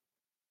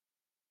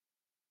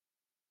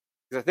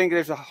 Because I think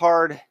there's a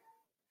hard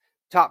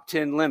top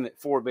 10 limit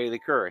for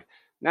Bailey Curry.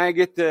 Now you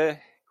get to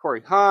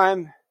Corey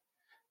Heim.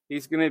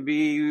 He's going to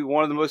be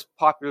one of the most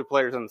popular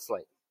players on the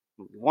slate.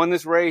 He won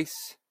this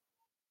race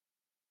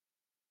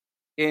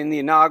in the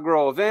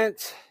inaugural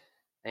event,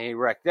 and he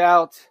wrecked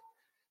out.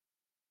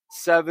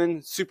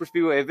 7 super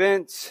speedway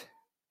events,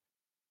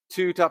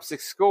 2 top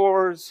 6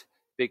 scores,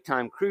 big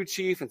time crew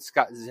chief and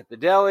Scott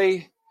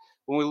Zipadelli.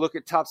 When we look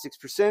at top 6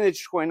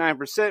 percentage,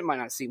 29% might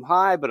not seem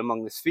high, but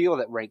among this field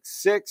that ranks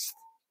 6th.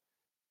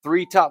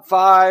 3 top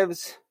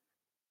 5s.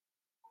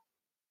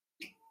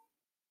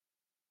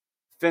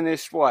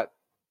 Finished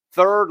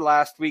 3rd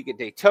last week at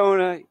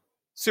Daytona.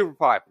 Super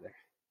popular.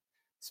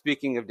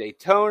 Speaking of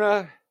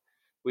Daytona,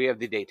 we have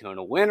the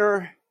Daytona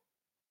winner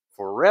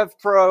for Rev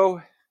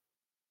Pro,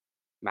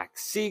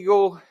 Max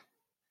Siegel,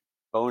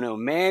 Bono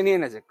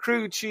Mannion as a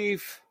crew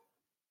chief.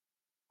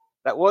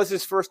 That was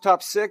his first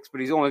top 6,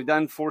 but he's only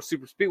done 4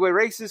 super speedway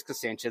races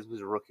because Sanchez was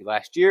a rookie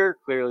last year.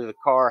 Clearly the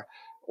car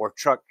or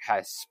truck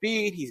has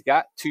speed. He's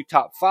got 2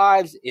 top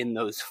 5s in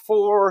those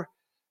 4.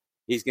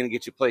 He's going to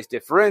get you place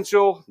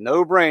differential.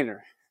 No brainer.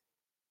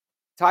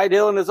 Ty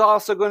Dillon is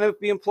also going to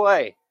be in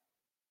play.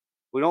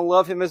 We don't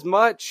love him as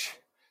much,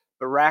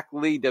 but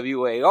Rackley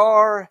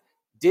WAR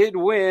did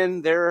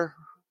win their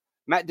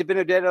Matt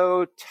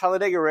DiBenedetto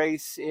Talladega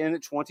race in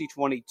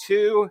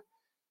 2022.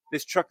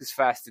 This truck is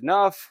fast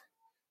enough.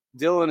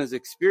 Dillon is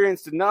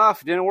experienced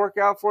enough. It didn't work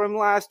out for him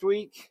last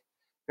week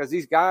because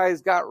these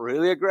guys got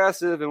really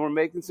aggressive and were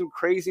making some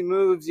crazy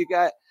moves. You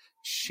got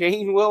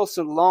Shane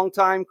Wilson,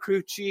 longtime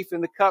crew chief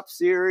in the Cup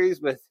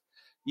Series with,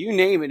 you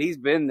name it, he's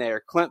been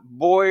there. Clint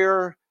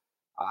Boyer.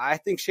 I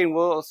think Shane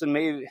Wilson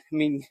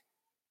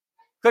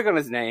click on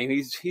his name.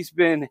 He's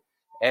been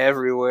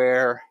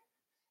everywhere.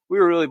 We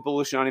were really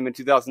bullish on him in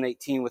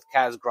 2018 with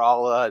Kaz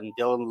Gralla and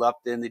Dylan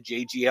Lupton, the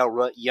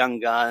JGL Young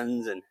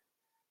Guns, and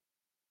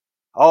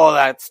all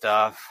that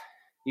stuff.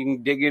 You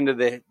can dig into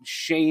the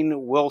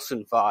Shane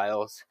Wilson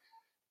files,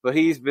 but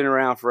he's been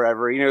around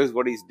forever. He knows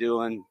what he's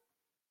doing.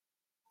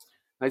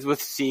 He's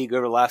with Sieg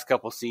over the last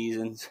couple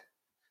seasons.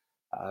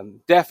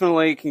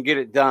 Definitely can get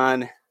it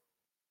done.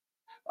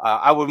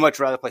 I would much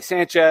rather play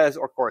Sanchez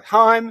or Corey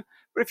Heim,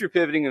 but if you're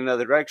pivoting in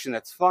another direction,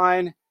 that's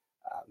fine.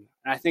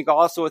 And I think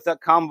also with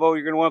that combo,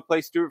 you're going to want to play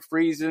Stuart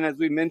Friesen. As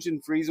we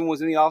mentioned, Friesen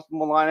was in the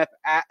optimal lineup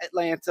at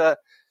Atlanta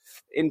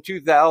in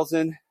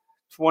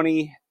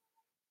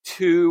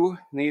 2022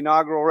 in the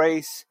inaugural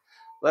race.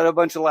 Led a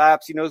bunch of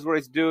laps. He knows what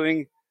he's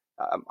doing.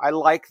 I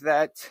like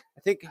that.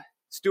 I think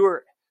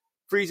Stuart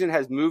Friesen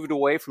has moved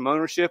away from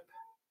ownership.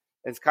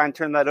 It's kind of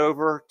turned that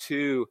over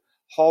to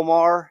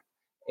Hallmar.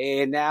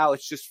 And now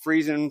it's just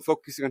Friesen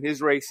focusing on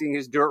his racing,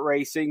 his dirt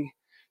racing.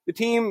 The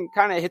team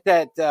kind of hit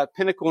that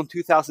pinnacle in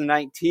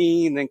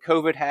 2019. Then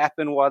COVID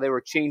happened while they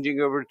were changing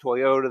over to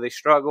Toyota. They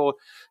struggled.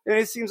 And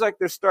it seems like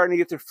they're starting to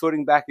get their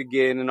footing back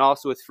again. And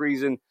also with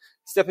Friesen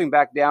stepping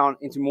back down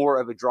into more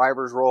of a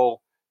driver's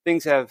role,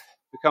 things have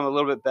become a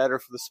little bit better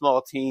for the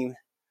small team.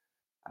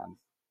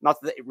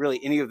 Not that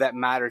really any of that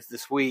matters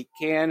this week.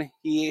 Can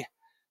he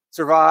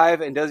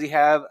survive, and does he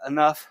have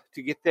enough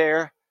to get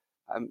there?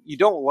 You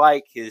don't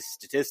like his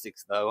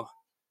statistics, though.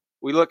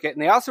 We look at,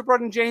 and they also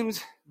brought in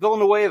James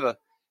Villeneuve,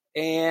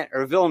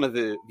 or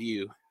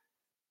Villeneuve.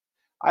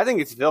 I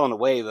think it's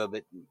Villanueva,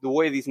 but the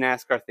way these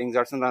NASCAR things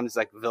are, sometimes it's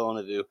like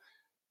Villeneuve.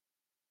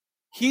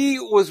 He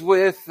was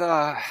with,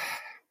 I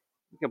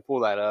can pull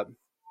that up.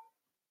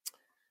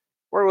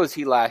 Where was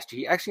he last year?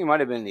 He actually might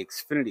have been in the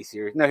Xfinity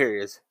Series. No, here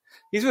he is.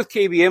 He's with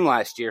KBM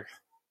last year.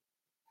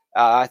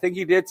 I think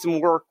he did some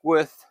work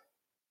with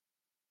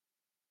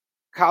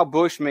Kyle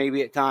Busch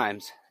maybe at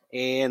times,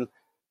 and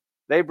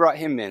they brought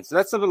him in. So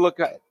that's something to look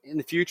at in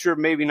the future.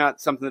 Maybe not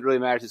something that really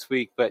matters this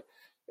week, but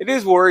it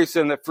is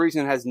worrisome that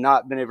Friesen has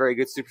not been a very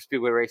good super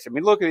speedway racer. I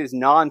mean, look at his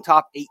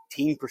non-top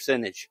 18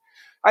 percentage.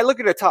 I look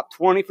at a top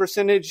 20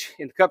 percentage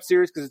in the Cup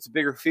Series because it's a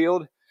bigger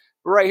field.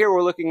 But right here,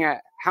 we're looking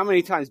at how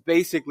many times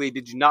basically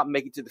did you not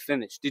make it to the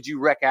finish? Did you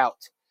wreck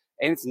out?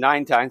 And it's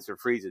 9 times for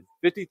Friesen,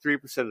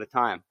 53% of the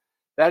time.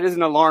 That is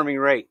an alarming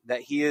rate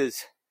that he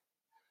is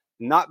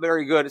not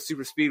very good at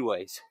super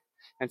speedways.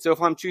 And so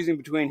if I'm choosing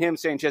between him,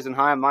 Sanchez, and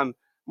Heim, I'm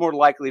more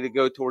likely to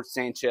go towards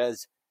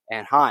Sanchez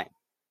and Heim.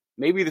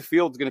 Maybe the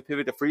field's going to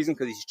pivot to Friesen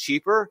because he's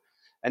cheaper,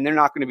 and they're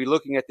not going to be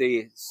looking at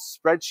the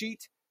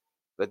spreadsheet.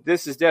 But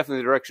this is definitely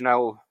the direction I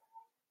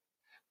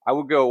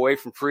will go away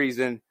from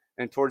Friesen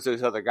and towards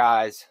those other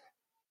guys.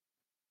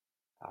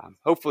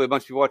 Hopefully a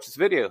bunch of people watch this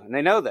video, and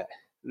they know that.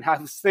 And I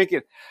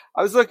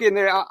was looking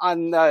there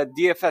on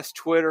DFS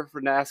Twitter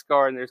for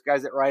NASCAR, and there's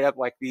guys that write up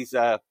like these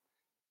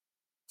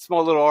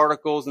small little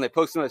articles, and they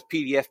post them as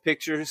PDF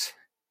pictures.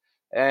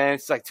 And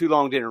it's like too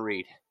long, didn't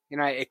read.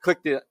 And it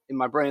clicked it in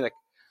my brain like,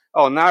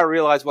 oh, now I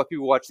realize why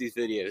people watch these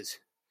videos.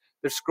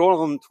 They're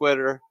scrolling on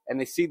Twitter, and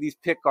they see these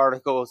pick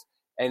articles,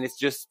 and it's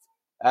just,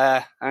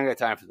 I don't got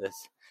time for this.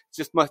 It's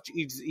just much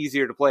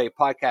easier to play a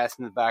podcast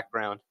in the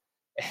background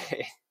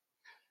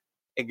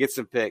and get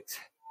some picks.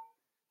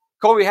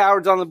 Colby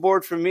Howard's on the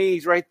board for me.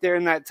 He's right there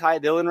in that Ty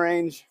Dillon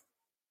range.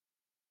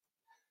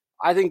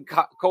 I think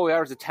Colby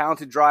Howard's a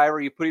talented driver.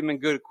 You put him in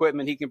good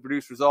equipment, he can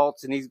produce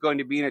results, and he's going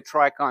to be in a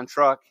Tricon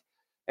truck,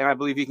 and I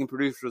believe he can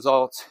produce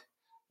results.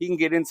 He can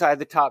get inside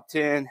the top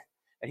 10,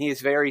 and he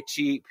is very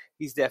cheap.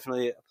 He's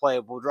definitely a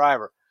playable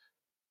driver.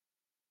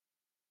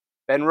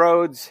 Ben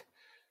Rhodes,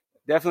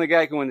 definitely a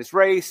guy who can win this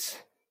race.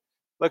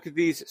 Look at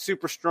these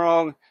super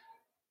strong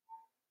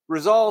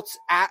results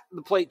at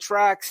the plate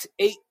tracks.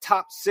 8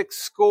 top 6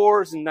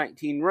 scores in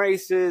 19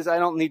 races. I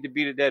don't need to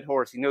beat a dead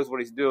horse. He knows what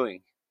he's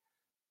doing.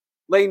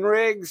 Lane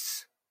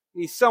Riggs,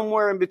 he's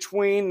somewhere in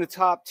between the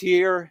top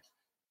tier,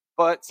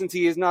 but since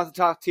he is not the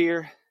top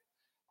tier,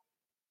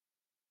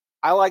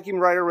 I like him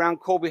right around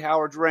Colby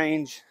Howard's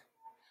range.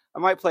 I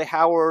might play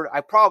Howard.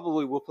 I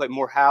probably will play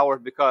more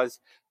Howard because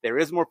there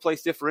is more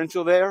place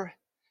differential there,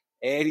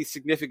 and he's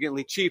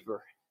significantly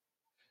cheaper.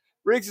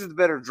 Riggs is the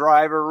better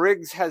driver.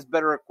 Riggs has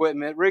better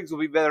equipment. Riggs will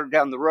be better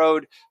down the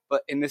road,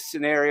 but in this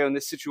scenario, in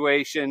this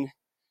situation,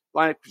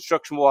 lineup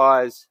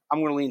construction-wise, I'm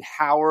going to lean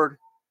Howard.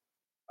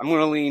 I'm going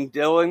to lean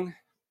Dillon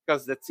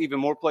because that's even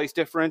more place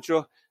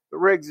differential, but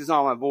Riggs is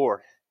on my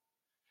board.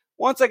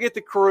 Once I get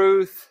to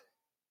Carruth,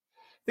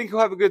 I think he'll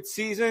have a good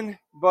season,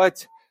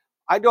 but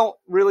I don't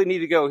really need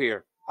to go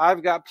here.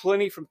 I've got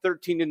plenty from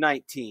 13 to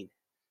 19.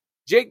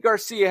 Jake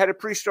Garcia had a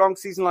pretty strong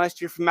season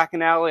last year from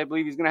McAnally. I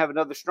believe he's going to have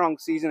another strong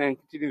season and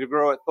continue to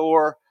grow at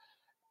Thor,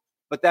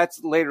 but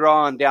that's later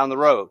on down the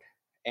road.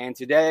 And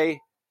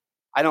today,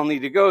 I don't need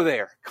to go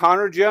there.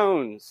 Connor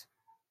Jones.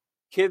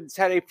 Kid's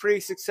had a pretty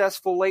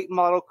successful late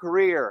model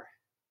career.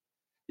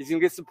 He's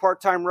going to get some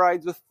part-time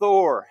rides with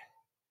Thor.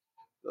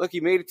 Look, he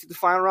made it to the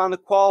final round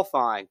of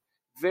qualifying.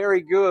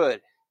 Very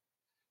good.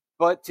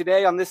 But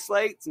today on this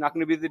slate, it's not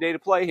going to be the day to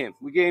play him.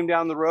 We get him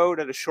down the road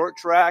at a short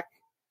track.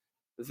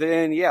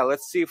 Then,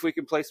 let's see if we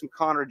can play some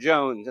Connor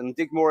Jones and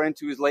dig more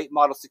into his late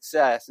model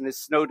success and his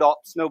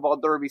snowball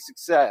derby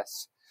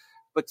success.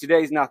 But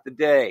today's not the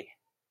day.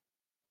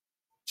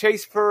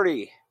 Chase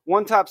Purdy,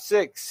 1 top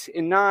 6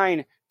 in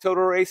 9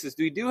 total races.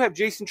 We do have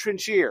Jason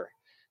Trinchier,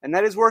 and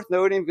that is worth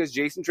noting because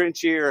Jason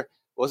Trinchier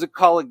was a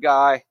Colleague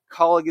guy.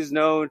 Colleague is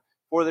known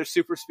for their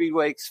super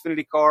speedway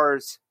Xfinity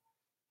cars.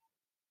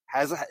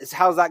 How's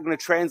that going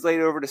to translate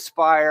over to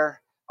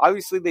Spire?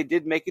 Obviously, they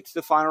did make it to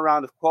the final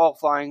round of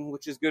qualifying,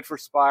 which is good for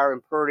Spire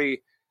and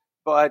Purdy.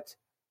 But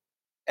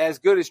as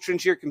good as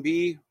Trinchier can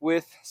be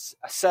with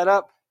a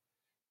setup,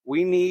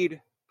 we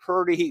need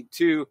Purdy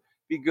to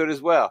be good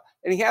as well.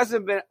 And he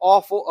hasn't been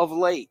awful of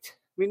late.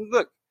 I mean,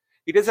 look,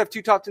 he does have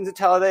 2 top 10s at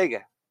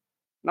Talladega.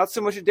 Not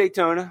so much at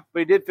Daytona, but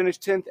he did finish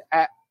 7th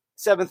at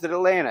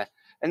Atlanta.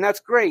 And that's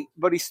great,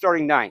 but he's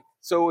starting 9th.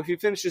 So if he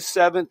finishes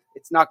 7th,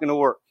 it's not going to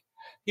work.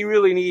 He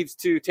really needs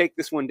to take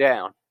this one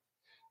down.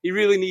 He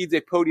really needs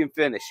a podium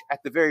finish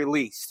at the very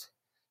least.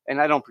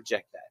 And I don't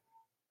project that.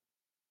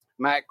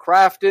 Matt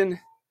Crafton, I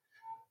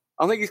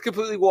don't think he's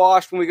completely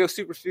washed when we go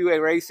super speedway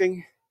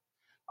racing.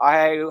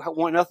 I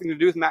want nothing to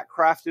do with Matt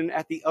Crafton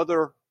at the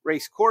other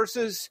race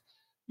courses.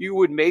 You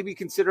would maybe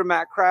consider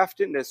Matt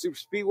Crafton as super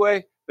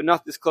speedway, but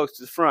not this close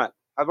to the front.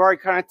 I've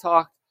already kind of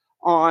talked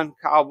on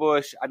Kyle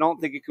Busch. I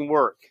don't think it can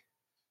work.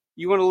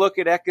 You want to look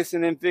at Eckes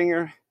and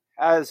Enfinger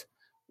as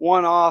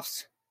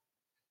one-offs,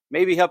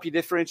 maybe help you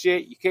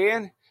differentiate. You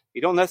can.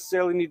 You don't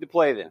necessarily need to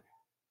play them.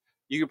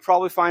 You could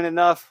probably find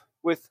enough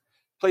with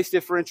place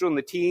differential in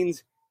the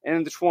teens and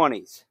in the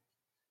 20s.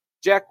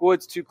 Jack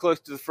Wood's too close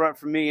to the front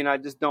for me, and I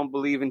just don't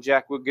believe in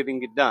Jack Wood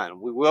getting it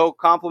done. We will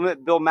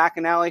compliment Bill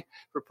McAnally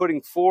for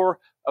putting 4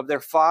 of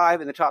their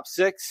 5 in the top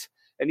 6,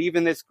 and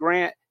even this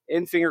Grant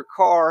Enfinger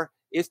car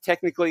is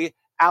technically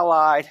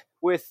allied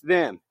with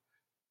them.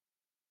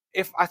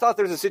 If I thought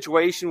there's a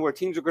situation where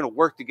teams are going to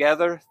work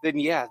together, then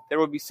yeah, there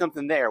would be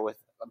something there with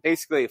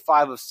basically a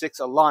 5 of 6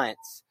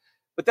 alliance.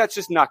 But that's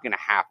just not going to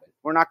happen.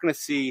 We're not going to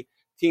see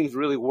teams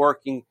really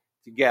working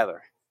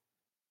together.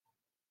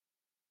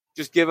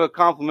 Just give a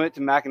compliment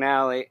to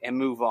McAnally and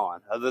move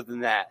on. Other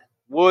than that,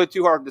 Wood,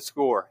 too hard to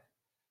score.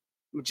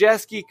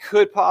 Majeski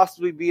could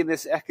possibly be in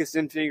this Eckes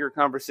Enfinger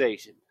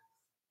conversation.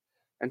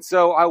 And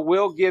so I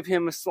will give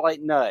him a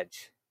slight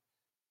nudge.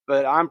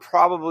 But I'm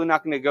probably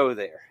not going to go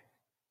there.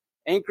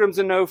 Ankram's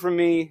a no for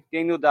me.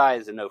 Daniel Dye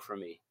is a no for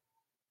me.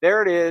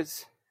 There it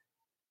is.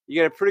 You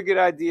get a pretty good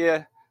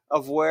idea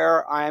of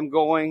where I am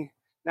going.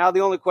 Now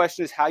the only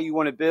question is how you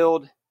want to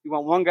build. You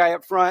want 1 guy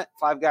up front,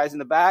 5 guys in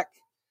the back,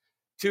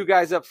 2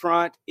 guys up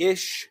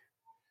front-ish.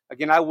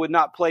 Again, I would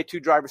not play 2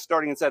 drivers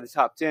starting inside the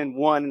top 10,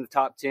 1 in the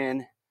top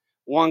 10,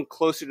 1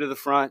 closer to the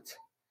front,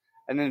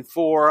 and then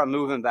 4 I'm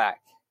moving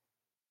back.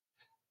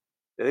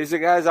 These are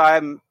guys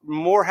I'm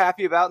more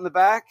happy about in the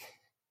back,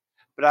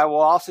 but I will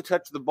also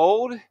touch the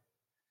bold.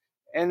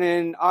 And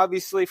then,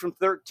 obviously, from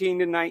 13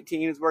 to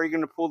 19 is where you're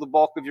going to pull the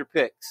bulk of your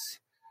picks.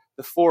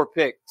 The 4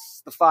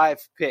 picks, the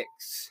 5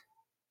 picks.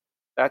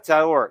 That's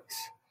how it works.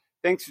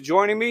 Thanks for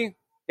joining me.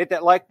 Hit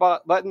that like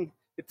button.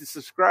 Hit the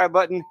subscribe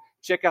button.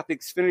 Check out the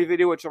Xfinity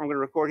video, which I'm going to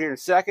record here in a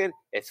second.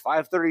 It's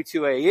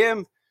 5:32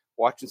 a.m.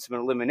 Watching some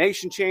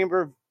Elimination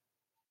Chamber.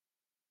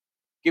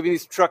 Giving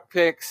these truck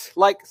picks.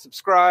 Like,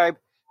 subscribe,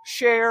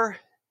 share.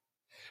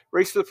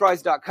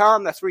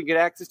 RaceForThePrize.com. That's where you get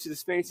access to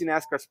this fancy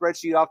NASCAR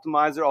spreadsheet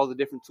optimizer, all the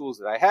different tools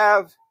that I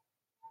have.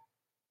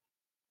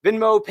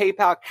 Venmo,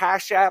 PayPal,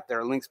 Cash App. There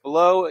are links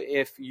below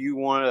if you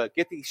want to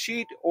get the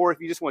sheet or if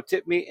you just want to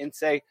tip me and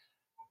say,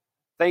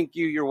 thank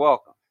you, you're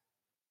welcome.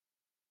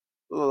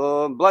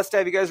 Blessed to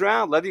have you guys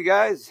around. Love you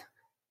guys.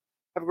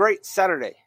 Have a great Saturday.